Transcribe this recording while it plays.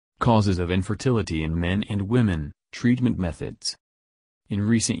Causes of infertility in men and women, treatment methods. In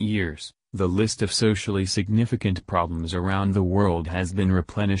recent years, the list of socially significant problems around the world has been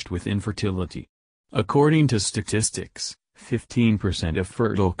replenished with infertility. According to statistics, 15% of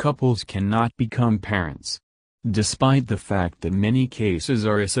fertile couples cannot become parents. Despite the fact that many cases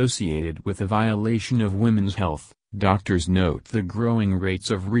are associated with a violation of women's health, doctors note the growing rates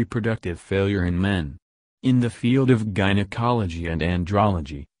of reproductive failure in men. In the field of gynecology and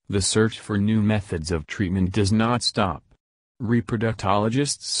andrology, the search for new methods of treatment does not stop.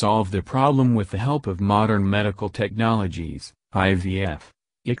 Reproductologists solve the problem with the help of modern medical technologies, IVF,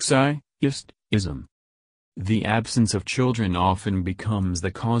 ICSI, ISM. The absence of children often becomes the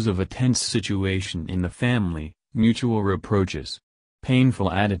cause of a tense situation in the family, mutual reproaches.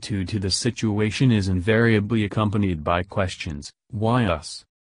 Painful attitude to the situation is invariably accompanied by questions, why us?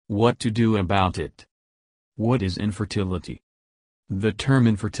 What to do about it? What is infertility? The term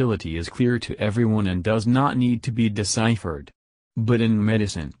infertility is clear to everyone and does not need to be deciphered. But in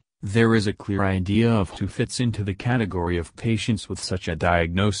medicine, there is a clear idea of who fits into the category of patients with such a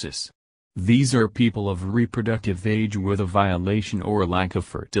diagnosis. These are people of reproductive age with a violation or lack of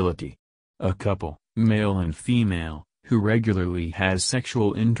fertility. A couple, male and female, who regularly has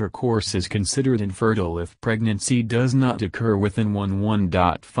sexual intercourse is considered infertile if pregnancy does not occur within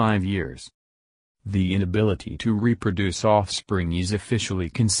 1.5 years. The inability to reproduce offspring is officially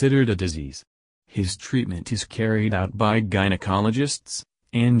considered a disease. His treatment is carried out by gynecologists,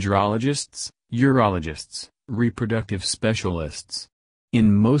 andrologists, urologists, reproductive specialists.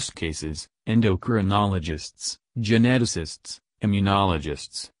 In most cases, endocrinologists, geneticists,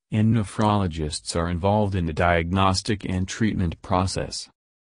 immunologists, and nephrologists are involved in the diagnostic and treatment process.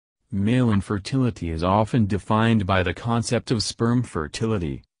 Male infertility is often defined by the concept of sperm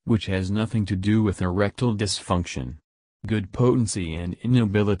fertility, which has nothing to do with erectile dysfunction. Good potency and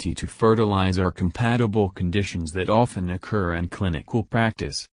inability to fertilize are compatible conditions that often occur in clinical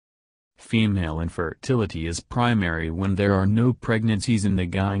practice. Female infertility is primary when there are no pregnancies in the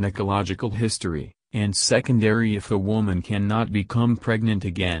gynecological history, and secondary if the woman cannot become pregnant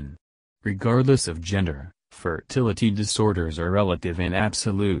again. Regardless of gender, fertility disorders are relative and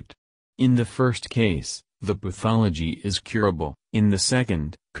absolute. In the first case, the pathology is curable. In the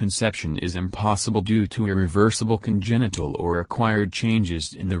second, conception is impossible due to irreversible congenital or acquired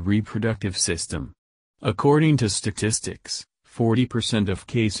changes in the reproductive system. According to statistics, 40% of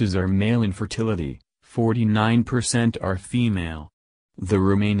cases are male infertility, 49% are female. The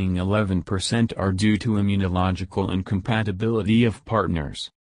remaining 11% are due to immunological incompatibility of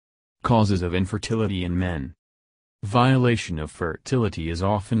partners. Causes of infertility in men. Violation of fertility is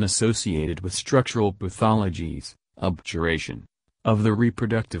often associated with structural pathologies, obturation of the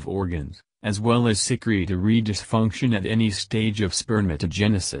reproductive organs, as well as secretory dysfunction at any stage of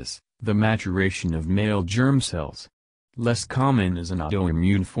spermatogenesis, the maturation of male germ cells. Less common is an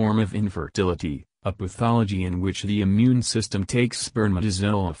autoimmune form of infertility, a pathology in which the immune system takes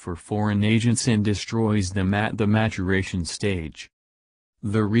spermatozoa for foreign agents and destroys them at the maturation stage.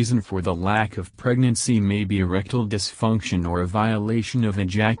 The reason for the lack of pregnancy may be erectile dysfunction or a violation of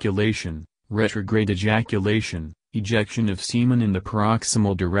ejaculation, retrograde ejaculation, ejection of semen in the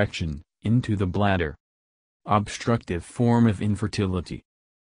proximal direction, into the bladder. Obstructive form of infertility.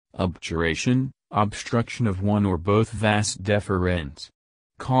 Obturation, obstruction of one or both vas deferens.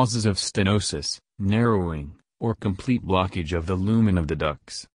 Causes of stenosis, narrowing, or complete blockage of the lumen of the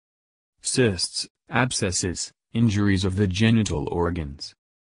ducts. Cysts, abscesses, injuries of the genital organs.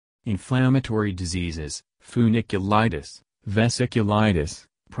 Inflammatory diseases, funiculitis, vesiculitis,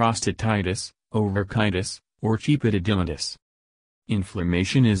 prostatitis, ovaritis, or epididymitis.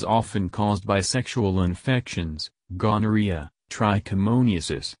 Inflammation is often caused by sexual infections, gonorrhea,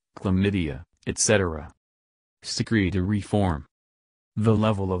 trichomoniasis, chlamydia, etc. Secretory form. The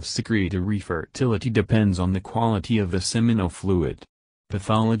level of secretory fertility depends on the quality of the seminal fluid.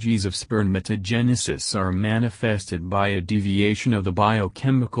 Pathologies of spermatogenesis are manifested by a deviation of the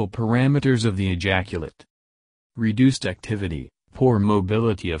biochemical parameters of the ejaculate. Reduced activity, poor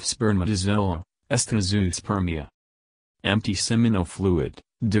mobility of spermatozoa, azoospermia. Empty seminal fluid,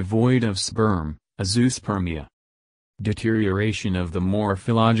 devoid of sperm, azoospermia. Deterioration of the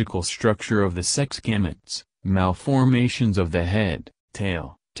morphological structure of the sex gametes, malformations of the head,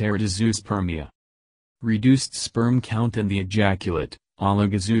 tail, pterodazoospermia. Reduced sperm count in the ejaculate,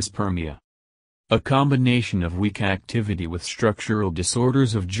 oligozoospermia. A combination of weak activity with structural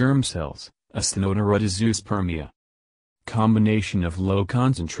disorders of germ cells, astenoterodazoospermia. Combination of low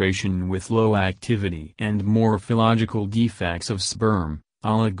concentration with low activity and morphological defects of sperm,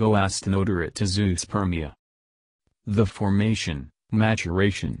 oligoastenoterodazoospermia. The formation,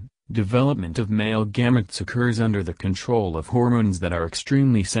 Maturation, development of male gametes occurs under the control of hormones that are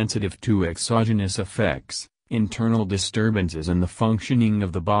extremely sensitive to exogenous effects, internal disturbances in the functioning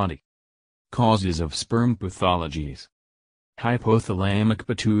of the body. Causes of sperm pathologies. Hypothalamic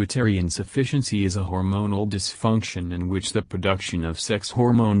pituitary insufficiency is a hormonal dysfunction in which the production of sex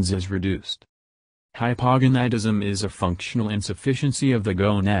hormones is reduced. Hypogonadism is a functional insufficiency of the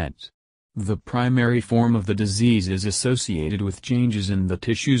gonads. The primary form of the disease is associated with changes in the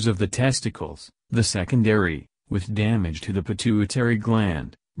tissues of the testicles, the secondary, with damage to the pituitary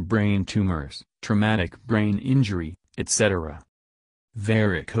gland, brain tumors, traumatic brain injury, etc.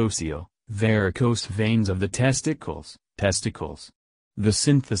 Varicocele, varicose veins of the testicles. The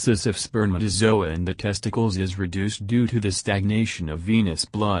synthesis of spermatozoa in the testicles is reduced due to the stagnation of venous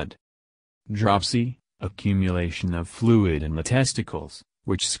blood. Dropsy, accumulation of fluid in the testicles,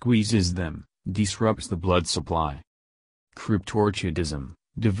 which squeezes them, disrupts the blood supply. Cryptorchidism,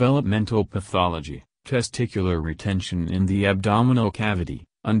 developmental pathology, testicular retention in the abdominal cavity,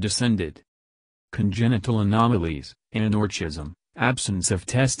 undescended. Congenital anomalies, anorchism, absence of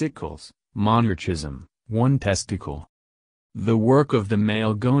testicles, monarchism, one testicle. The work of the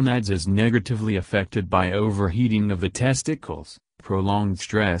male gonads is negatively affected by overheating of the testicles, prolonged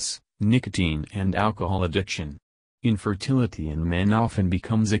stress, nicotine and alcohol addiction. Infertility in men often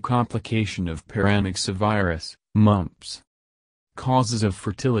becomes a complication of paramyxovirus, mumps. Causes of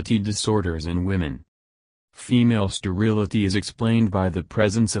fertility disorders in women. Female sterility is explained by the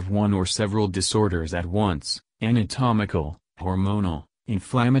presence of one or several disorders at once: anatomical, hormonal,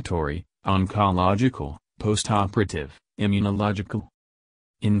 inflammatory, oncological, postoperative, immunological.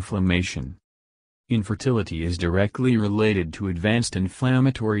 Inflammation. Infertility is directly related to advanced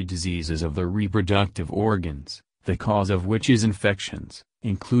inflammatory diseases of the reproductive organs, the cause of which is infections,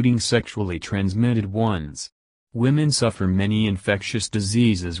 including sexually transmitted ones. Women suffer many infectious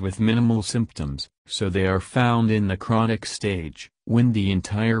diseases with minimal symptoms, so they are found in the chronic stage, when the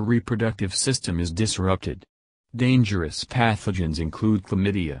entire reproductive system is disrupted. Dangerous pathogens include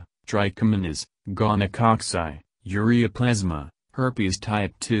chlamydia, trichomonas, gonococci, ureaplasma, herpes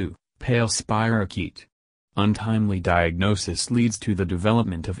type 2, pale spirochete. Untimely diagnosis leads to the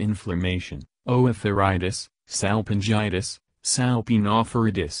development of inflammation, oophorytis, salpingitis,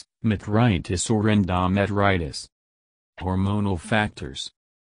 salpinophoridis, mithritis or endometritis. Hormonal factors.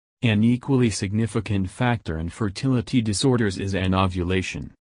 An equally significant factor in fertility disorders is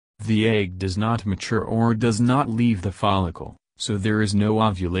anovulation. The egg does not mature or does not leave the follicle, so there is no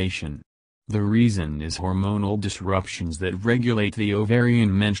ovulation. The reason is hormonal disruptions that regulate the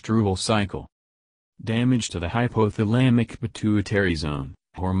ovarian menstrual cycle. Damage to the hypothalamic pituitary zone,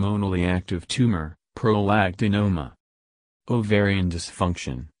 hormonally active tumor, prolactinoma. Ovarian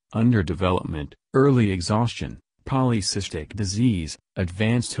dysfunction, underdevelopment, early exhaustion, polycystic disease,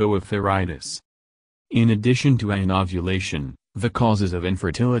 advanced oophorytis. In addition to anovulation, the causes of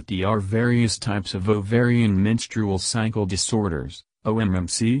infertility are various types of ovarian menstrual cycle disorders,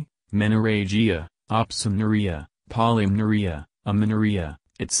 OMMC, menorrhagia, opsomnuria, polymnuria, amenorrhea,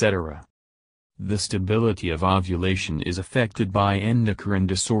 etc. The stability of ovulation is affected by endocrine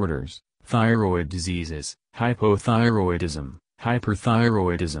disorders, thyroid diseases, hypothyroidism,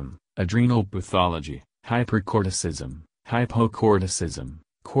 hyperthyroidism, adrenal pathology, hypercorticism, hypocorticism,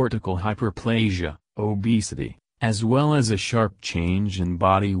 cortical hyperplasia, obesity, as well as a sharp change in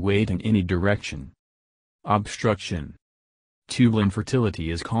body weight in any direction. Obstruction. Tubal infertility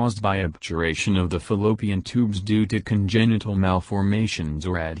is caused by obturation of the fallopian tubes due to congenital malformations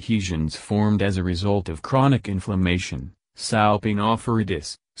or adhesions formed as a result of chronic inflammation,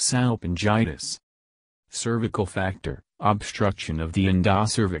 salpinophoridis, salpingitis. Cervical factor, obstruction of the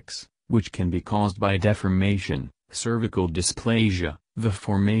endocervix, which can be caused by deformation, cervical dysplasia, the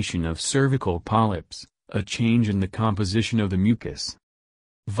formation of cervical polyps, a change in the composition of the mucus.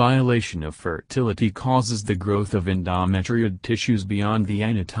 Violation of fertility causes the growth of endometrioid tissues beyond the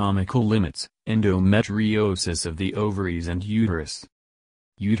anatomical limits, endometriosis of the ovaries and uterus.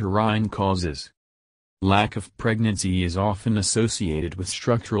 Uterine causes. Lack of pregnancy is often associated with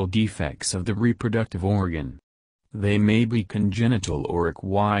structural defects of the reproductive organ. They may be congenital or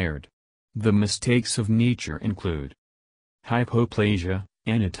acquired. The mistakes of nature include hypoplasia,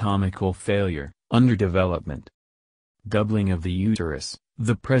 anatomical failure, underdevelopment. Doubling of the uterus,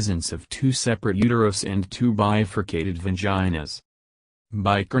 the presence of two separate uterus and two bifurcated vaginas.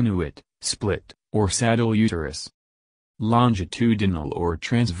 Bicornuate, split, or saddle uterus. Longitudinal or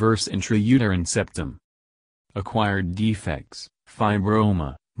transverse intrauterine septum. Acquired defects,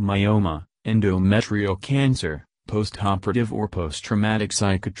 fibroma, myoma, endometrial cancer, postoperative or post-traumatic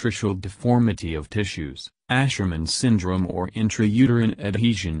cicatricial deformity of tissues, Asherman syndrome or intrauterine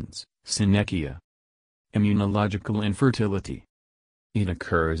adhesions, synechia. Immunological infertility. It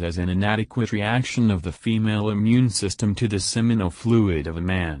occurs as an inadequate reaction of the female immune system to the seminal fluid of a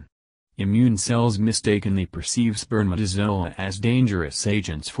man. Immune cells mistakenly perceive spermatozoa as dangerous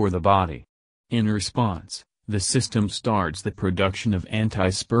agents for the body. In response, the system starts the production of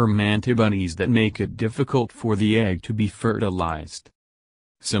anti-sperm antibodies that make it difficult for the egg to be fertilized.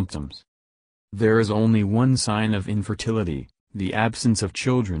 Symptoms. There is only one sign of infertility, the absence of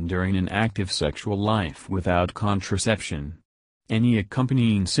children during an active sexual life without contraception. Any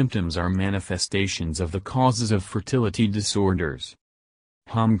accompanying symptoms are manifestations of the causes of fertility disorders.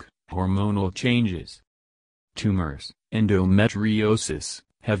 HOMG, hormonal changes. Tumors, endometriosis,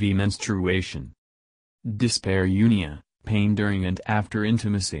 heavy menstruation. Dyspareunia, pain during and after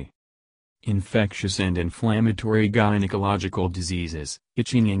intimacy. Infectious and inflammatory gynecological diseases,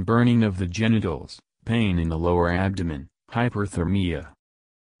 itching and burning of the genitals, pain in the lower abdomen, hyperthermia.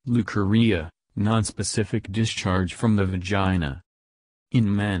 Leukorrhea, nonspecific discharge from the vagina.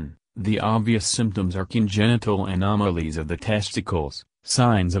 In men, the obvious symptoms are congenital anomalies of the testicles,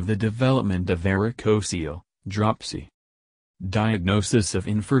 signs of the development of varicocele, dropsy. Diagnosis of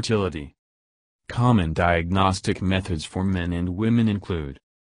infertility. Common diagnostic methods for men and women include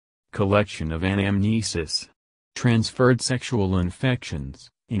collection of anamnesis, transferred sexual infections,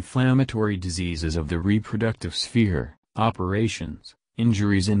 inflammatory diseases of the reproductive sphere, operations,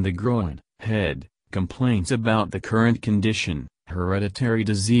 injuries in the groin, head, complaints about the current condition, hereditary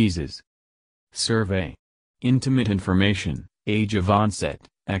diseases. Survey. Intimate information, age of onset,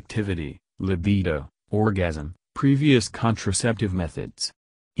 activity, libido, orgasm, previous contraceptive methods.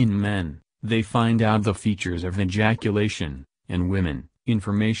 In men, they find out the features of ejaculation, in women,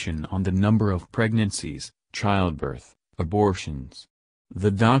 information on the number of pregnancies, childbirth, abortions. The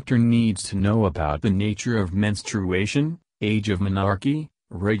doctor needs to know about the nature of menstruation, age of menarche,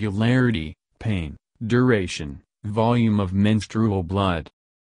 regularity, pain, duration, volume of menstrual blood.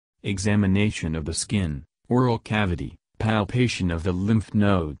 Examination of the skin, oral cavity, palpation of the lymph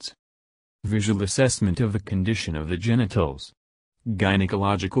nodes. Visual assessment of the condition of the genitals.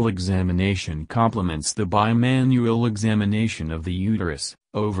 Gynecological examination complements the bimanual examination of the uterus,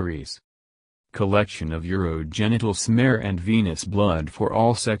 ovaries. Collection of urogenital smear and venous blood for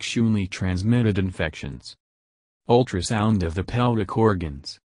all sexually transmitted infections. Ultrasound of the pelvic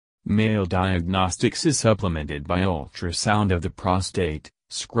organs. Male diagnostics is supplemented by ultrasound of the prostate,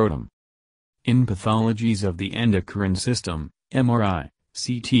 scrotum. In pathologies of the endocrine system, MRI,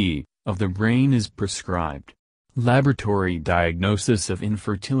 CT, of the brain is prescribed. Laboratory diagnosis of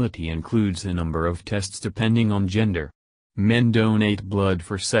infertility includes a number of tests depending on gender. Men donate blood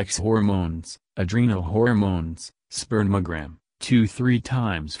for sex hormones, adrenal hormones, spermogram, 2-3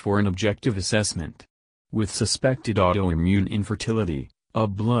 times for an objective assessment. With suspected autoimmune infertility, a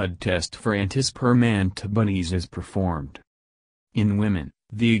blood test for anti-sperm antibodies is performed. In women,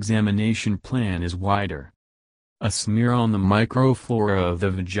 the examination plan is wider. A smear on the microflora of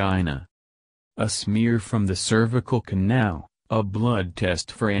the vagina. A smear from the cervical canal, a blood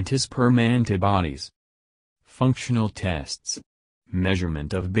test for anti-sperm antibodies. Functional tests.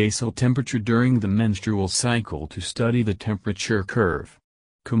 Measurement of basal temperature during the menstrual cycle to study the temperature curve.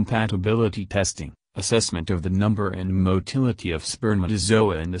 Compatibility testing, assessment of the number and motility of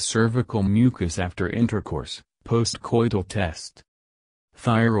spermatozoa in the cervical mucus after intercourse, postcoital test.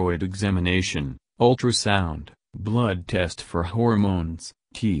 Thyroid examination, ultrasound, blood test for hormones,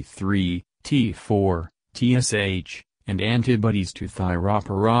 T3, T4, TSH, and antibodies to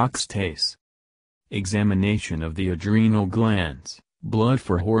thyroperoxidase. Examination of the adrenal glands, blood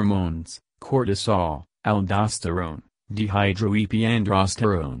for hormones, cortisol, aldosterone,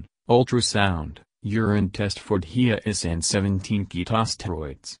 dehydroepiandrosterone, ultrasound, urine test for DHEAS and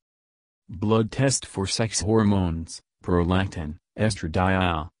 17-ketosteroids. Blood test for sex hormones, prolactin,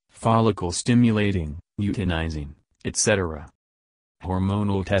 estradiol, follicle stimulating, luteinizing, etc.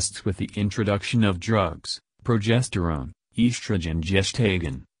 Hormonal tests with the introduction of drugs, progesterone, estrogen,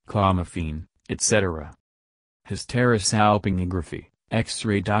 gestagen, clomiphene, etc. Hysterosalpingography,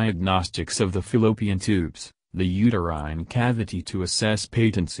 X-ray diagnostics of the fallopian tubes, the uterine cavity to assess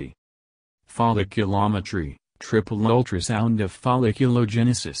patency. Folliculometry, triple ultrasound of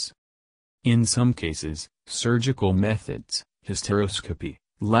folliculogenesis. In some cases, surgical methods, hysteroscopy,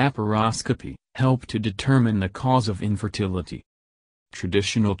 laparoscopy, help to determine the cause of infertility.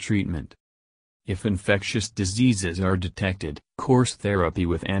 Traditional treatment. If infectious diseases are detected, course therapy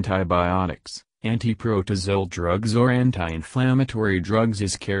with antibiotics, antiprotozoal drugs or anti-inflammatory drugs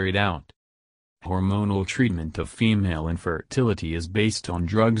is carried out. Hormonal treatment of female infertility is based on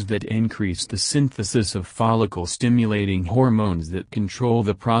drugs that increase the synthesis of follicle-stimulating hormones that control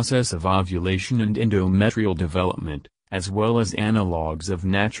the process of ovulation and endometrial development, as well as analogues of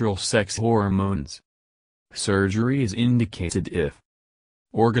natural sex hormones. Surgery is indicated if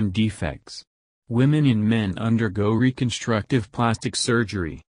organ defects. Women and men undergo reconstructive plastic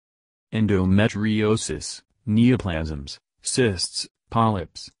surgery. Endometriosis, neoplasms, cysts,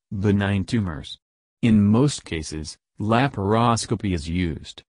 polyps, benign tumors. In most cases, laparoscopy is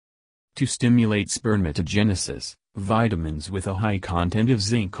used. To stimulate spermatogenesis, vitamins with a high content of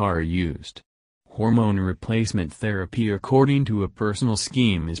zinc are used. Hormone replacement therapy according to a personal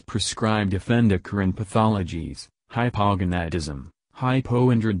scheme is prescribed if endocrine pathologies, hypogonadism,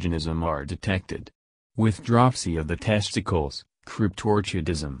 hypoandrogenism are detected. With dropsy of the testicles,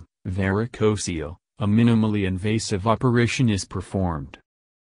 cryptorchidism, varicocele, a minimally invasive operation is performed.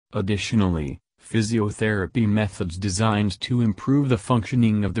 Additionally, physiotherapy methods designed to improve the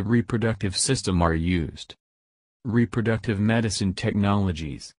functioning of the reproductive system are used. Reproductive medicine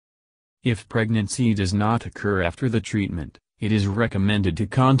technologies. If pregnancy does not occur after the treatment, it is recommended to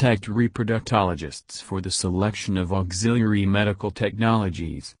contact reproductologists for the selection of auxiliary medical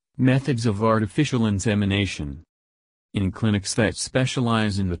technologies, methods of artificial insemination. In clinics that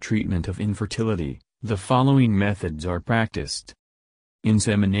specialize in the treatment of infertility, the following methods are practiced.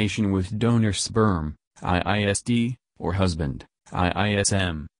 Insemination with donor sperm, IISD, or husband,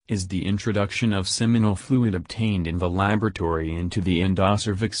 IISM, is the introduction of seminal fluid obtained in the laboratory into the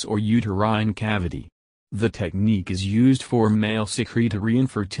endocervix or uterine cavity. The technique is used for male secretory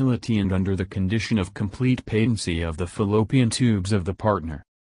infertility and under the condition of complete patency of the fallopian tubes of the partner.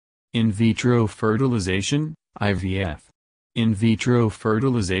 In vitro fertilization, IVF. In vitro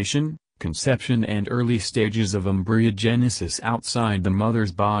fertilization, conception and early stages of embryogenesis outside the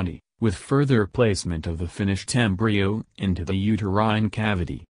mother's body, with further placement of the finished embryo into the uterine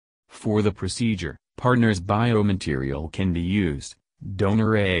cavity. For the procedure, partner's biomaterial can be used,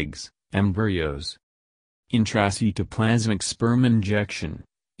 donor eggs, embryos. Intracytoplasmic sperm injection,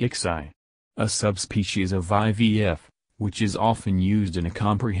 ICSI. A subspecies of IVF, which is often used in a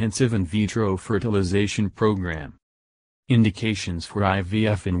comprehensive in vitro fertilization program. Indications for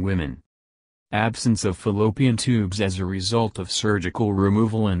IVF in women. Absence of fallopian tubes as a result of surgical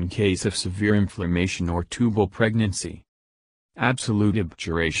removal in case of severe inflammation or tubal pregnancy. Absolute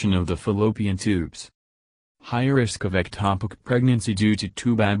obturation of the fallopian tubes. High risk of ectopic pregnancy due to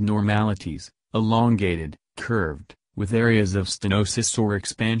tube abnormalities, elongated, curved, with areas of stenosis or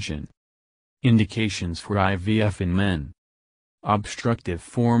expansion. Indications for IVF in men. Obstructive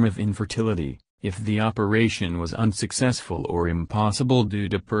form of infertility, if the operation was unsuccessful or impossible due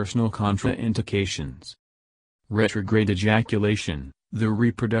to personal contraindications. Retrograde ejaculation, the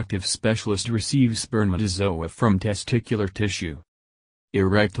reproductive specialist receives spermatozoa from testicular tissue.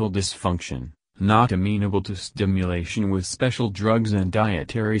 Erectile dysfunction, not amenable to stimulation with special drugs and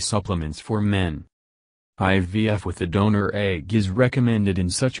dietary supplements for men. IVF with a donor egg is recommended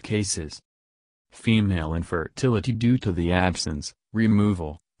in such cases. Female infertility due to the absence,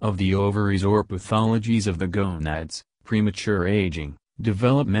 removal, of the ovaries or pathologies of the gonads, premature aging,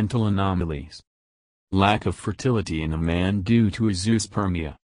 developmental anomalies. Lack of fertility in a man due to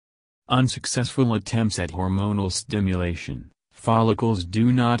azoospermia. Unsuccessful attempts at hormonal stimulation, follicles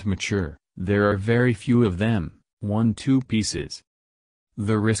do not mature, there are very few of them, 1-2 pieces.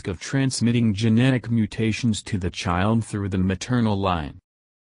 The risk of transmitting genetic mutations to the child through the maternal line.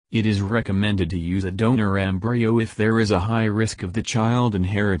 It is recommended to use a donor embryo if there is a high risk of the child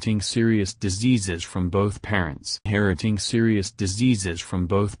inheriting serious diseases from both parents. Inheriting serious diseases from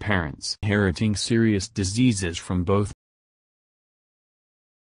both parents. Inheriting serious diseases from both